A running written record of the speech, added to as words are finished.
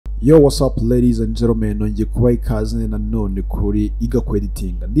Yo, what's up ladies and gentlemen, nongeye kubaha ikaze nanone kuri iga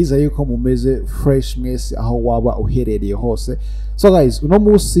editing. Ndizeye yuko mumeze fresh mwese aho waba uherereye hose. So guys, uno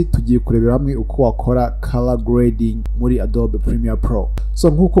munsi tugiye kurebera hamwe uko wakora color grading muri Adobe Premiere Pro. So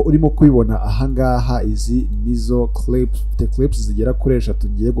nkuko urimo kubibona ahangaha, izi nizo clips zigera kuri 3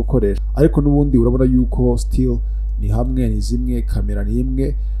 tugiye gukoresha, ariko nubundi urabona yuko still ni hamwe, ni zimwe, kamera ni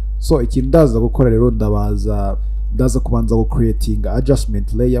imwe. So ikintu ndaza gukora rero, ndaza kubanza go creating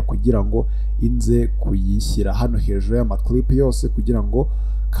adjustment layer kugira ngo inze kuyishyira hano hejuru y'ama clip yose, kugira ngo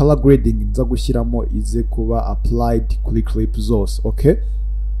color grading nza gushyiramo ize kuba applied kuri clip zose. Okay,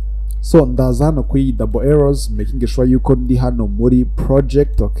 so ndaza hano kuri double arrows, making sure yuko ndi hano muri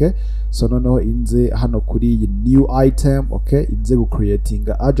project. Okay, so noneho inze hano kuri new item. Okay, inze go creating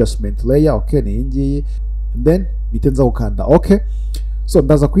adjustment layer. Okay, ni ngiyi, and then bitenza gukanda okay. So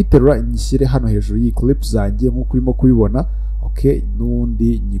ndaza kwiterura inyishyire hano hejuru y'i clip zanjye nkuko urimo kubibona. Okay,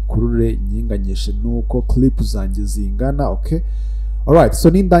 nundi nyikurure nyinganyishe nuko clip zanjye zingana. Okay, alright, so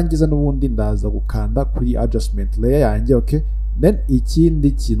nindangiza nubundi ndaza gukanda kuri adjustment layer yanjye. Okay, then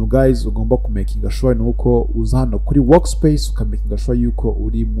ikindi kintu guys ugomba kumakinga sure nuko uza hano kuri workspace ukamakinga sure yuko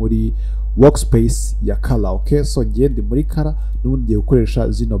uri muri workspace ya color. Okay, so ngende muri color nubundi ngiye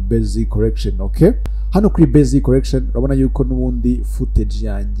gukoresha zino basic correction. Okay, hano kuri basic correction urabona yuko nubundi footage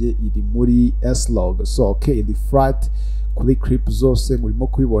yanjye iri muri S-log. So okay, iri flat kuri clip zose murimo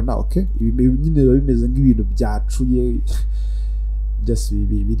kubibona. Okay, ibi nyine biba bimeze nk'ibintu byacuye just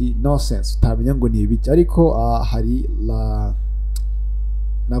biri no sense, utamenya ngo ni ibiki, ariko hari la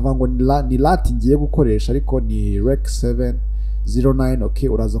navango ni lati ngiye gukoresha, ariko ni rec 709. Okay,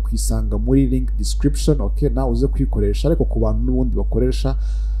 uraza kwisanga muri link description. Okay, na uze kwikoresha, ariko ku bantu nubundi bakoresha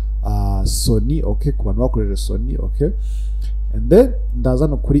Sony. Okay, ku bantu bakoresha Sony. Okay, and then ndaza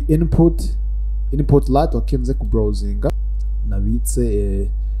no kuri input lat. Okay, nze ku browsing nabitse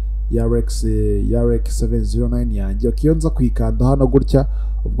Yarex 709 yanjye. Okay, iyo nza kwikanda hano gutya,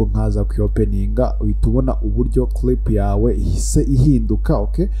 ubwo nkaza kwi-openinga, uhita ubona uburyo clip yawe ihise ihinduka.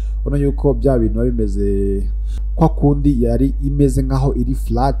 Okay, ubona yuko bya bintu bimeze kwa kundi yari imeze nkaho iri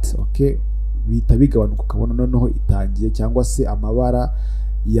flat. Okay, bihita bigabanuka, ukabona noneho itangiye, cyangwa se amabara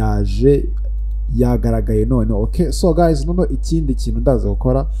yaje yagaragaye none. Okay, so guys, noneho ikindi kintu ndaza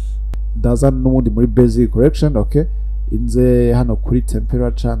gukora, ndaza n'ubundi muri basic correction. Okay, inze hano kuri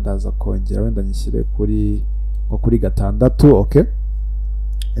temperature ndaza kongera wenda nyishyire kuri nko kuri 6. Okay,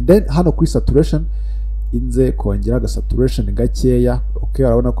 and then hano kuri saturation inze kongera ga saturation gakeya. Okay,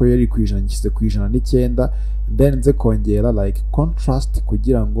 urabona ko yari kwijana, ngishyize kwijana n'9, and then nze kongera like contrast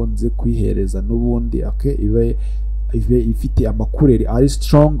kugira ngo nze kwihereza n'ubundi. Okay, ibe ifite amakureri ari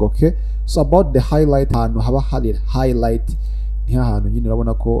strong. Okay, so about the highlight, hano haba hari highlight ni ahantu nyine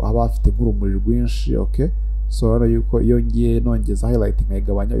urabona ko haba hafite nk'urumuri rwinshi. Okay, so urabona yuko iyo ngiye nongeza highlight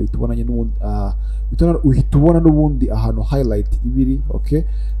nkayigabanya, uhita ubona n'ubundi uhita ubona n'ubundi ahantu highlight ibiri. Okay,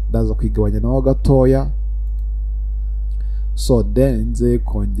 ndaza kwigabanya naho gatoya. So then nze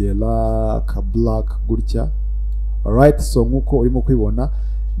kongera ka black gutya. Alright, so nkuko urimo kwibona,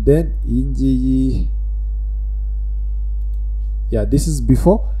 then iyi ngiyi, yeah, this is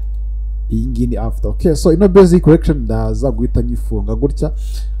before, iyi ngiyi ni after. Okay, so ino basic correction ndaza guhita nyifunga gutya,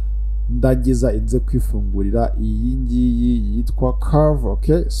 ndangiza inze kwifungurira iyi ngiyi yitwa curve.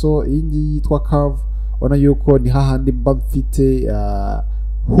 Okay, so iyi ngiyi yitwa curve, ona yuko ni hahandi mba mfite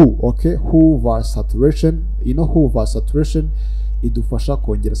who. Okay, who versus saturation. Ino who versus saturation idufasha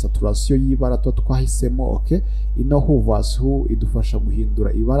kongera saturation y'ibara tuba twahisemo. Okay, ino who versus who idufasha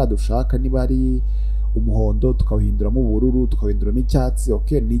guhindura ibara dushaka, niba ari umuhondo tukawuhinduramo ubururu, tukawuhinduramo icyatsi.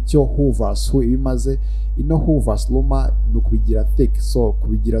 Okay, nicyo who versus who ibimaze. Ino who versus luma ni ukubigira thick, so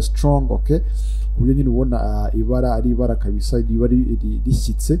kubigira strong. Okay, kuburyo nyine ubona ibara ari ibara kabisa, riba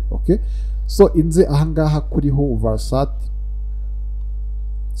rishyitse. Okay, so inze ahangaha kuri who versus sat.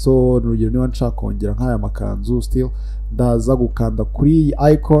 So n'urugero niba nshaka kongera nk'aya makanzu, still ndaza gukanda kuri iyi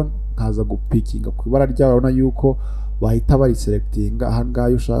icon, nkaza gupikinga ku ibara ryayo. Urabona yuko bahita bari selectinga ahangaha,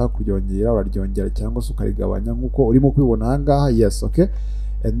 iyo ushaka kuryongera uraryongera cyangwa se ukarigabanya nkuko urimo kubibona ahangaha. Yes, okay,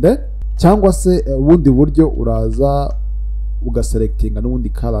 and then cyangwa se ubundi buryo uraza ugaselectinga n'ubundi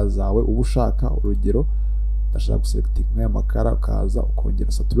color zawe uba ushaka. Urugero ndashaka guselectinga nk'aya makara, ukaza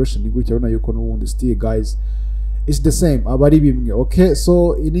ukongera saturation gutya. Urabona yuko n'ubundi still guys it's the same, aba ari bimwe. Okay,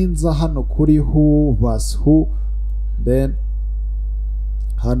 so ininza hano kuri who versus who, then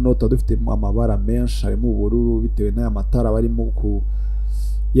hano tuba dufitemo amabara menshi, harimo ubururu bitewe n'aya matara barimo ku,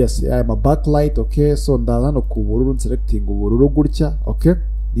 yes, aya ma backlight. Okay, so ndaza hano ku bururu, selecting ubururu gutya. Okay,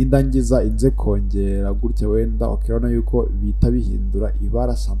 nindangiza inze kongera gutya wenda. Okay, urabona yuko bita bihindura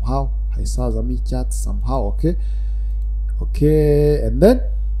ibara somehow, haisazamo icyatsi somehow. Okay, okay, and then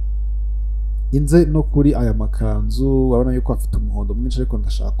inze no kuri aya makanzu urabona yuko afite umuhondo mwinshi ariko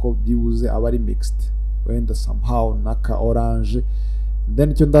ndashaka ko byibuze aba ari mixed wenda somehow naka orange.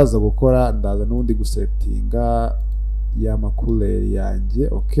 Then icyo ndaza gukora ndaza n'ubundi guselectinga ya makuleri yanjye.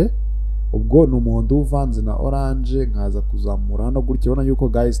 Okay, ubwo ni umuhondo uvanze na orange, nkaza kuzamura hano gutya. Urabona yuko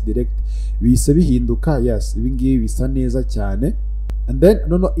guys direct bise bihinduka. Yes, ibi ngibi bisa neza cyane. And then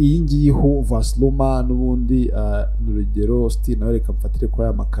iyi ngiyi ho vasluma n'ubundi n'urugero still nawe reka mfatire kuri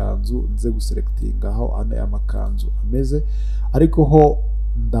aya makanzu nze guselectinga aho aya makanzu ameze, ariko ho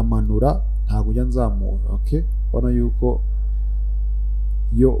ndamanura ntabwo njya nzamura. Okay, urabona yuko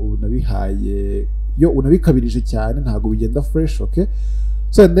yo unabikabirije cyane ntabwo bigenda fresh. Okay,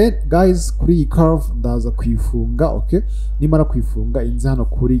 so and then guys kuri iyi curve ndaza kuyifunga. Okay, nimara kuyifunga inze hano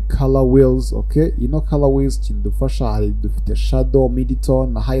kuri color wheels. Okay, ino color wheels kindufasha hari dufite shadow,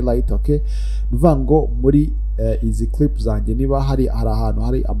 midtone na highlight. Okay, nuvuga ngo muri izi clip zanjye niba hari ahantu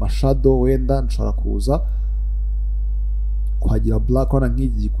hari amashadow wenda nshobora kuza kwagira black, wana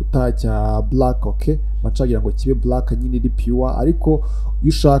nk'iki gikuta cya black. Okay, macagira ngo kibe black nyine iri pure, ariko iyo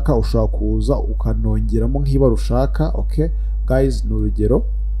ushaka ushobora kuza ukanongeramo nk'ibara ushaka. Okay guys, ni urugero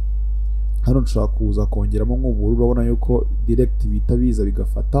hano nshobora kuza kongeramo nk'ubururu, urabona yuko direct bita biza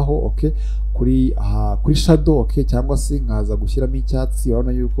bigafataho. Okay, kuri shadow. Okay, cyangwa se nkaza gushyiramo icyatsi,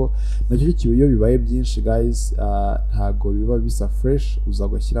 urabona yuko nacyo kiba iyo bibaye byinshi guys ntago biba bisa fresh. uza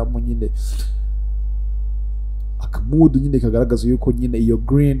gushyiramo nyine akamudu nyine kagaragaza yuko nyine iyo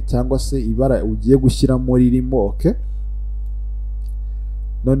green cyangwa se ibara ugiye gushyiramo ririmo. Okay,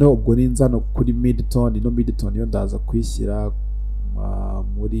 noneho ubwo ninza no kuri midtone. ino midtone yo ndaza kuyishyira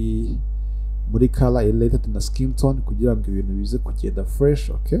muri color related na skin tone kugira ngo ibintu bize kugenda fresh.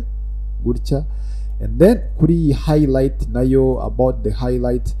 Okay, gutya. And then kuri iyi highlight nayo, about the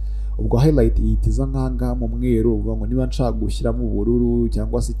highlight, ubwo highlight ihitiza nkanga mu mweru. uvuga ngo niba nshaka gushyiramo ubururu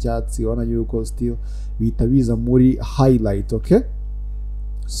cyangwa se icyatsi, urabona yuko still bihita biza muri highlight. Okay,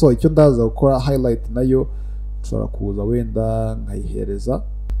 so icyo ndaza gukora highlight nayo nshobora kuza wenda nkayihereza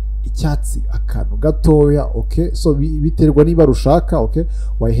icyatsi akantu gatoya. Okay, so biterwa niba rushaka. Okay,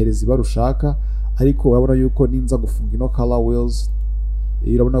 wayihereza ibara ushaka, ariko urabona yuko ninza gufunga ino color wheels,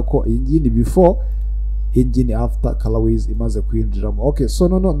 urabona ko iyi ngiyi ni before, iyi ngiyi ni after color wheels imaze kwinjiramo. Okay,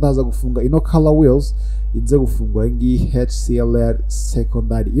 so ndaza gufunga ino color wheels, inze gufungura ngiyi HCLR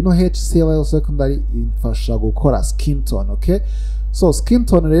secondary. ino HCLR secondary imfasha gukora skin tone. Okay, so skin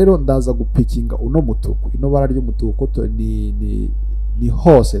tone rero ndaza gupikinga uno mutuku, ino bara ry'umutuku ni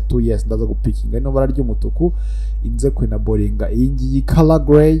hose tu. Yes, ndaza gupikinga ino bara ry'umutuku, inze kwenaboringa iyi ngiyi color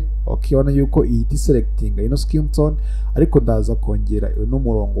gray. Okay, urabona yuko ihita selectinga ino skin tone, ariko ndaza kongera uno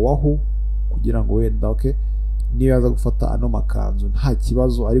murongo waho kugira ngo wenda okay niyo yaza gufata ano makanzu nta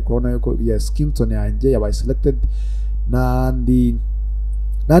kibazo. ariko urabona yuko ya skin tone yanjye yabaye selected n'andi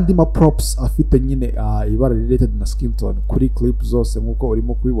ma props afite nyine ibara related na skin tone kuri clip zose nkuko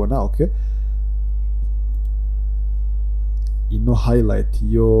urimo kubibona. Okay, ino highlight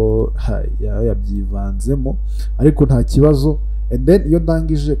yo yabyivanzemo ariko nta kibazo. And then iyo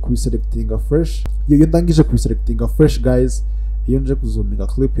ndangije kubiselectinga fresh guys, iyo nje kuzuminga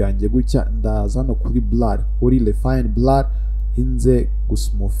clip yanjye gutya, ndaza hano kuri blur, kuri refine blur, inze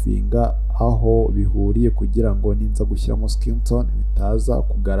gusmoothinga aho bihuriye kugira ngo ninza gushyiramo skin tone bitaza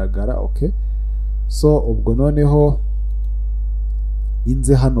kugaragara. Okay, so ubwo noneho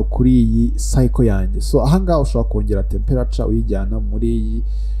inze hano kuri iyi cycle yanjye. So ahangaha ushobora kongera temperature uyijyana muri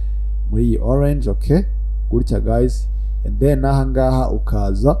iyi orange. Okay, gutya guys. And then ahangaha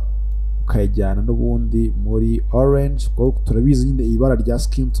ukaza ukayijyana n'ubundi muri orange, kuko turabizi nyine ibara rya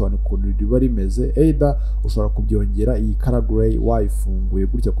skin tone ukuntu riba rimeze. Either ushobora kubyongera iyi color gray wayifunguye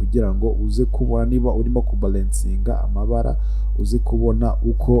gutya kugira ngo uze kubona niba urimo kubalancinga amabara, uze kubona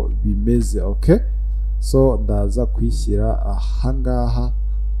uko bimeze. Okay, so ndaza kwishyira ahangaha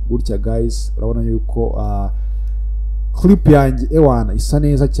gutya guys. urabona yuko clip yanjye ewana isa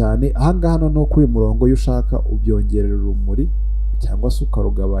neza cyane. ahangaha no kuri murongo iyo ushaka ubyongerera urumuri cyangwa se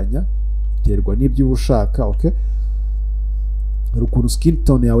ukarugabanya, biterwa n'ibyo ushaka. Okay, ukuntu skin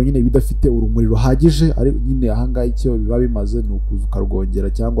tone yawe nyine bidafite urumuri ruhagije, ari nyine ahangaha icyo biba bimaze ni ukuza ukarwongera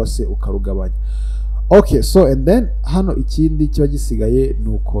cyangwa se ukarugabanya. Okay, so and then hano ikindi kiba gisigaye ni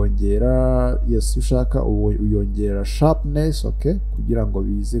ukongera, yes, ushaka uyongera sharpness. Okay, kugira ngo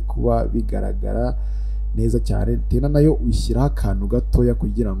bize kuba bigaragara neza cyane. tena nayo ushyiraho akantu gatoya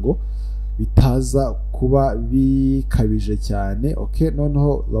kugira ngo bitaza kuba bikabije cyane. Okay,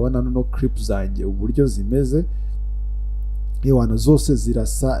 noneho urabona no clip zanjye uburyo zimeze, ewana zose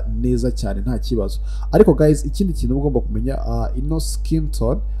zirasa neza cyane nta kibazo. ariko guys, ikindi kintu ugomba kumenya, ino skin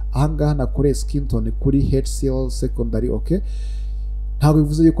tone ahangaha nakoreye skin tone kuri HCL secondary. Okay, ntabwo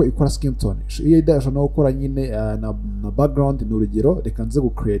bivuze yuko ikora skin tone. Iyo idashobora no gukora nyine na background. Ni urugero, reka nze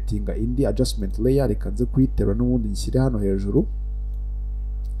gucreatinga indi adjustment layer, reka nze kuyiterura n'ubundi nshyire hano hejuru.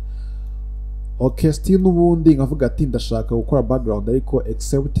 Okay, still n'ubundi nkavuga ati ndashaka gukora background ariko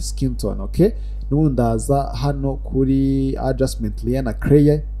except skin tone. Okay, n'ubundi ndaza hano kuri adjustment layer na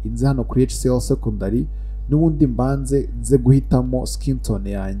create, inze hano kuri HCL secondary, n'ubundi mbanze nze guhitamo skin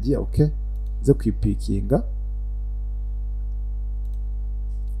tone yanjye. Okay, nze kwipikinga.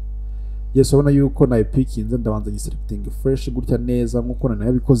 Yes, urabona yuko nayipikinze, ndabanza nyiselecting fresh gutya neza nkuko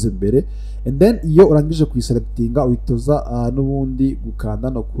nabikoze mbere, and then iyo urangije kuyiselectinga uhitoza n'ubundi gukanda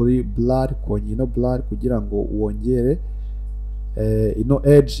no kuri blur, kongera blur kugira ngo wongere ino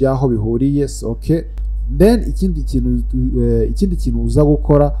edge yaho bihuriye. Okay, then ikindi kintu uza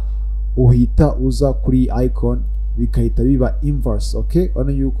gukora, uhita uza kuri icon bikahita biba inverse. Okay,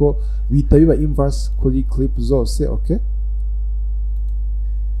 urabona yuko bihita biba inverse kuri clip zose. Okay,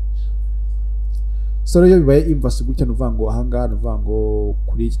 so rero bibaye inverse gutya, nuvuga ngo ahangaha nuvuga ngo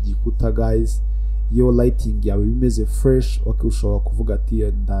kuri iki gikuta guys, iyo lighting yawe bimeze fresh. Okay, ushobora kuvuga ati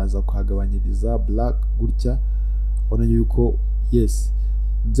ndaza kuhagabanyiriza black gutya, ubona yuko yes,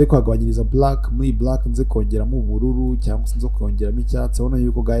 nze kuhagabanyiriza black, muri black nze kongeramo ubururu cyangwa se nze kongeramo icyatsi. Ubona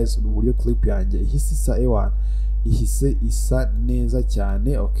yuko guys uburyo clip yanjye ihise isa ewan, ihise isa neza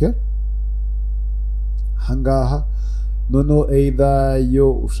cyane. Okay, ahangaha noneho either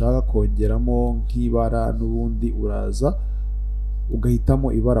yo ushaka kongeramo nk'ibara, n'ubundi uraza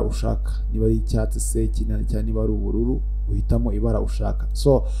ugahitamo ibara ushaka, niba ari icyatsi se cyane, niba ari ubururu uhitamo ibara ushaka.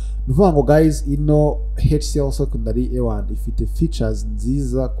 So nuvuga ngo guys, ino HCL secondary A1 ifite features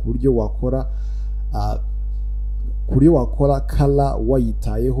nziza ku buryo wakora color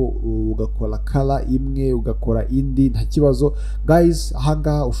wayitayeho, ugakora color imwe ugakora indi nta kibazo guys.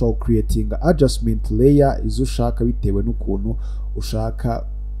 Ahangaha ushobora creatinga adjustment layer izo ushaka bitewe n'ukuntu ushaka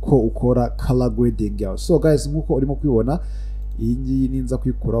ko ukora color grading yawe. So guys, nkuko urimo kwibona, iyi ngiyi ninza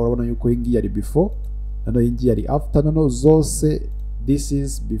kwikura, urabona yuko iyi ngiyi yari before, nano iyi ngiyi yari after. Nano zose this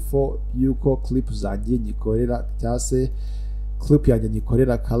is before yuko clip zanjye nyikorera cyangwa se clip yanjye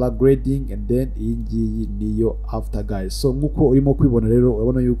nyikorera color grading, and then iyi ngiyi niyo after guys. So nkuko urimo kwibona rero,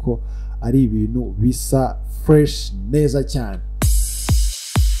 urabona yuko ari ibintu bisa fresh neza cyane.